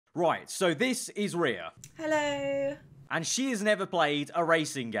Right, so this is Ria. Hello. And she has never played a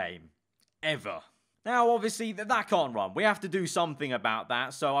racing game. Ever. Now, obviously, that can't run. We have to do something about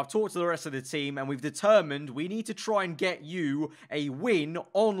that. So I've talked to the rest of the team, and we've determined we need to try and get you a win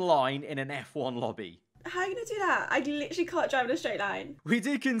online in an F1 lobby. How are you going to do that? I literally can't drive in a straight line. We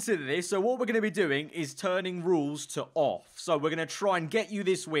did consider this, so what we're going to be doing is turning rules to off. So we're going to try and get you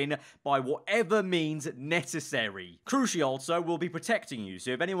this win by whatever means necessary. Crucially also, we'll be protecting you, so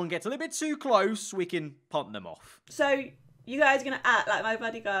if anyone gets a little bit too close, we can punt them off. So you guys are going to act like my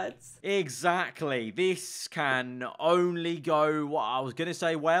bodyguards? Exactly. This can only go, what I was going to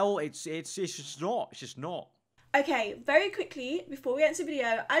say, well, it's just not. It's just not. Okay, very quickly, before we get into the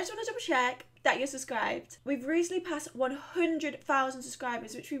video, I just want to double check that you're subscribed. We've recently passed 100,000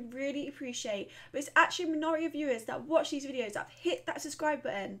 subscribers, which we really appreciate. But it's actually a minority of viewers that watch these videos that have hit that subscribe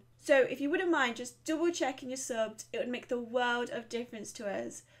button. So if you wouldn't mind just double checking your subs, it would make the world of difference to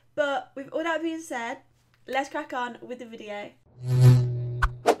us. But with all that being said, let's crack on with the video.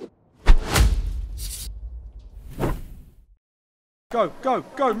 Go, go,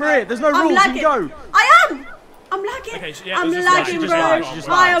 go, Maria, there's no rules, lagging. you can go. I am! I'm lagging. Okay, yeah, I'm lagging, bro.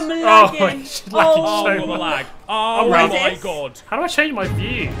 I am lagging. Oh, the lag. Oh my god. How do I change my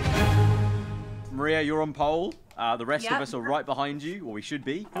view? Maria, you're on pole. The rest of us are right behind you, or we should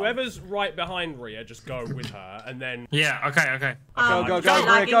be. Whoever's right behind Ria, just go with her, and then... Yeah, okay. Go, go, I'm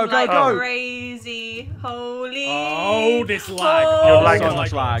Maria, go, like go. Crazy. Holy. Oh, this lag. You're lagging. So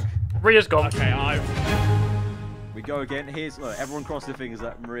much lag. Ria's gone. Okay, We go again. Here's, look, everyone cross their fingers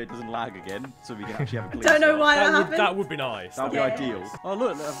that Maria doesn't lag again, so we can actually have a clean Don't know start. why that happened. That would be nice. That would be ideal. Oh,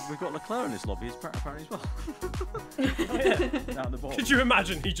 look, we've got Leclerc in this lobby apparently as well. Down the bottom. Could you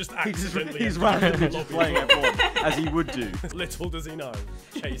imagine he just accidentally... He's randomly just playing F1, as he would do. Little does he know.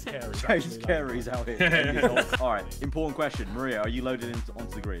 Chase Carey's Chase Carey's out here. Alright, important question. Maria, are you loaded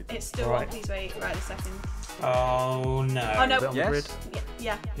onto the grid? It's still on. Please wait right a second. Oh no. Oh no. Yes?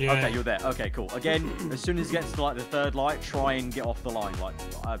 Yeah. Okay, you're there. Okay, cool. Again, as soon as it gets to like the third light, try and get off the line. Like,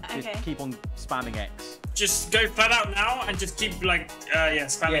 just keep on spamming X. Just go flat out now and just keep like,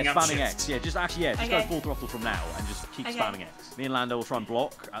 spamming up. Spamming X. Yeah, just go full throttle from now and just keep spamming X. Me and Lando will try and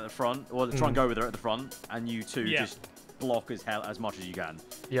block at the front, or try and go with her at the front, and you two just block as much as you can.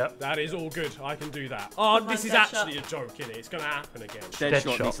 Yep. That is all good. I can do that. Oh, this is actually a joke, isn't it? It's going to happen again. Dead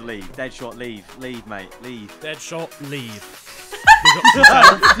shot needs to leave. Dead shot, leave. Leave, mate. Leave. Dead shot, leave.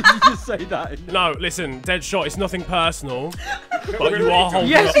 Did you just say that? No, listen, dead shot, it's nothing personal. But you are holding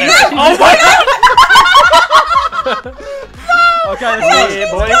Yes, up. yes, Oh my god! Okay, let's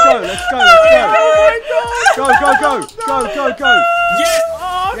go. Let's go. Let's go. Let's go. Go. Yes!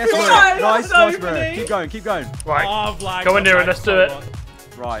 Oh, Yes, Maria. Nice, Maria. Keep going. Right, oh, go in there and let's do it.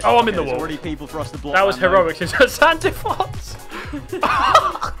 Right. Oh, I'm in the there's wall. already people for us to block. That was heroic. Santa Fox.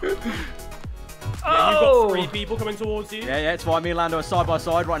 Yeah, you've got 3 people coming towards you. Yeah, it's fine. Me and Lando are side by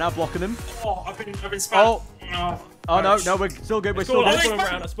side right now, blocking them. Oh, I've been spammed. Oh no, we're still good. We're still I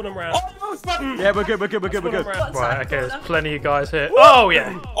good. spun them round. Yeah, we're good. Right, okay, there's plenty of guys here. Oh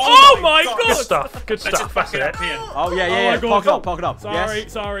yeah. Oh my god! Good stuff. That's it. Oh yeah. Park it up. Sorry.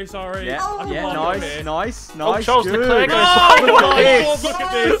 Yeah, nice. Oh, Charles Leclerc goes. Oh my god, look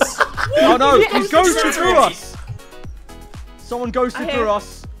at this. Oh no, he's ghosted through us. Someone ghosted through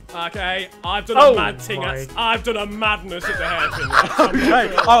us. Okay, I've done a mad thing. I've done a madness at the hairpin.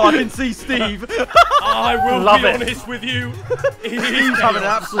 Okay. Oh, I can see Steve. I will be honest with you. He's having an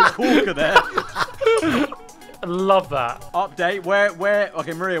absolute corker there. I love that. Update. Where?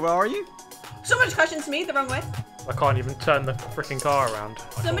 Okay, Maria, where are you? Someone's crashing to me the wrong way. I can't even turn the freaking car around.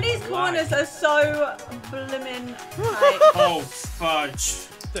 Some of these corners are so blimmin' tight. Oh, fudge.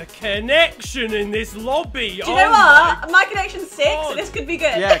 The connection in this lobby. Do you know what? My connection's 6, so this could be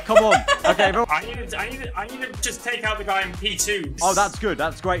good. Yeah, come on. Okay, I need to just take out the guy in P2. Oh, that's good.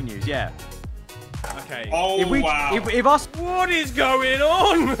 That's great news. Yeah. Okay. Oh, wow. If us... What is going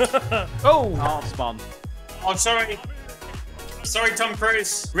on? Oh, half spun. Oh, sorry. Sorry, Tom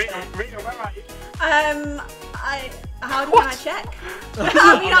Cruise. Rita, where are you? How can I check?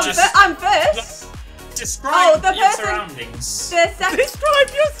 I mean, I'm first. Describe your surroundings. Describe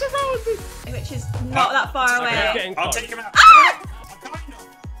your surroundings. Which is not that far away. Okay, I'll take him out.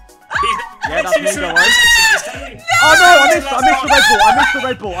 Yeah, that's me, don't worry. Oh no,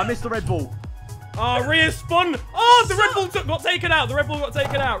 I missed the Red Bull. Oh, Ria spun. Oh, the Red Bull got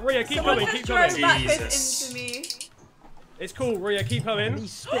taken out. Ria, keep coming. Backwards into me. It's cool, Ria, keep coming.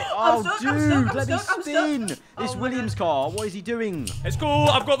 Oh, dude, let me spin. This Williams car, what is he doing? It's cool,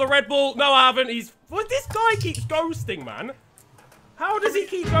 I've got the Red Bull. No, I haven't. This guy keeps ghosting, man. How does he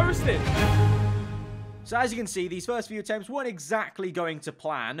keep ghosting? So as you can see, these first few attempts weren't exactly going to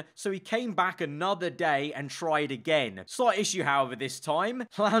plan, so he came back another day and tried again. Slight issue, however, this time.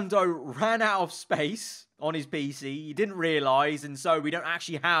 Lando ran out of space on his PC. He didn't realise, and so we don't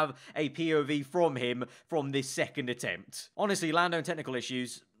actually have a POV from him from this second attempt. Honestly, Lando and technical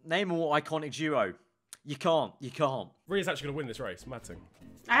issues, name a more iconic duo. You can't. Ria's actually going to win this race. Mad thing.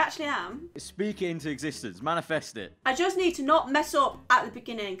 I actually am. Speak it into existence. Manifest it. I just need to not mess up at the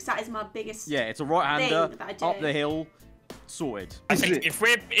beginning, because that is my biggest Yeah, it's a right-hander, thing that I do. up the hill, sorted. I think if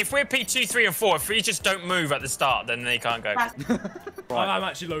we're P2, 3, and 4, if we just don't move at the start, then they can't go. I'm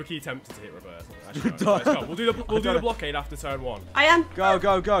actually low-key tempted to hit reverse. Actually, no, let's go. We'll do the blockade after turn 1. I am. Go.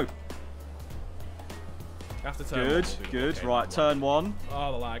 After turn 1. Good. Right, turn 1.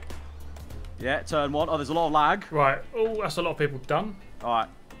 Oh, the lag. Yeah, turn 1. Oh, there's a lot of lag. Right. Oh, that's a lot of people done. All right.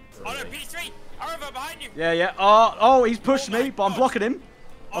 Oh no, P3! Aarava behind you! Yeah. Oh, he's pushed me, but I'm blocking him.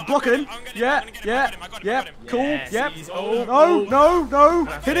 I'm blocking him. Yeah. Cool. Yes, Yep. oh, No.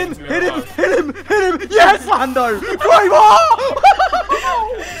 Hit him. Yes, Lando. Great ball.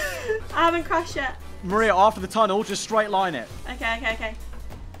 I haven't crashed yet. Maria, after the tunnel, just straight line it. Okay.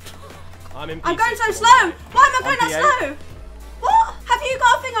 I'm going so slow. Why am I going that P8. slow? What? Have you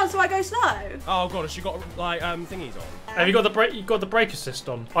got a thing on so I go slow? Oh god, has she got like thingies on? Have you got the brake? You got the brake assist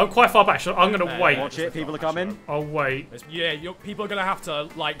on? I'm quite far back, so I'm gonna wait. Watch it. People are coming. I'll wait. Yeah, people are gonna have to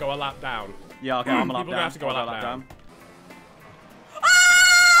like go a lap down. Yeah. Okay. I'm a lap People are gonna down. have to go a I'll lap down.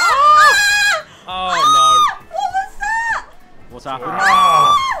 Ah! Oh no. What was that? What's happened?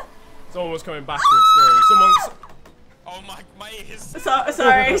 Ah! Someone was coming backwards through. Someone's. Oh my ears.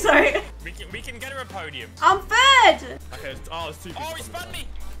 Sorry. We can get her a podium. I'm third. Okay, there's 2 people. Oh, he spun me!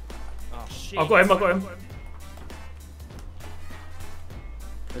 Oh shit. I've got him.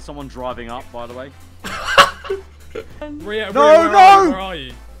 There's someone driving up, by the way. Ria, No! where are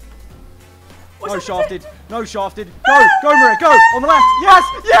you? No shafted. Go, Maria. Go on the left.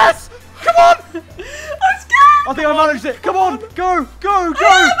 Yes. Come on. I'm scared. I think I managed it. Come on. Go. I am.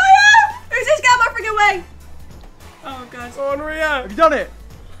 Who's this? Get out of my freaking way. Oh god. Go on, Ria. Have you done it?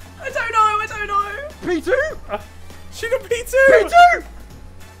 I don't know. P2? She got P2.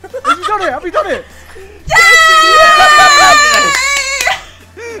 P2? Have you done it? Yes!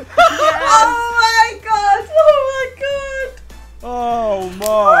 Oh my god. Oh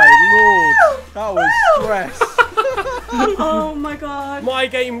my lord. That was stress. Oh my god. My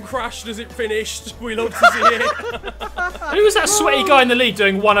game crashed as it finished. We love to see it. Who was that sweaty guy in the lead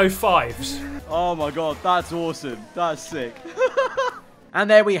doing 105s? Oh my god, that's awesome. That's sick. And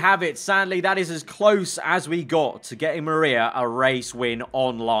there we have it. Sadly, that is as close as we got to getting Maria a race win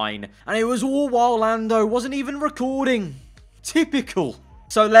online. And it was all while Lando wasn't even recording. Typical.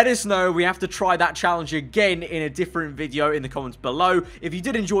 So let us know. We have to try that challenge again in a different video in the comments below. If you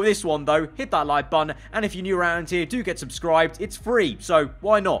did enjoy this one, though, hit that like button. And if you're new around here, do get subscribed. It's free, so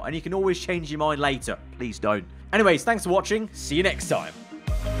why not? And you can always change your mind later. Please don't. Anyways, thanks for watching. See you next time.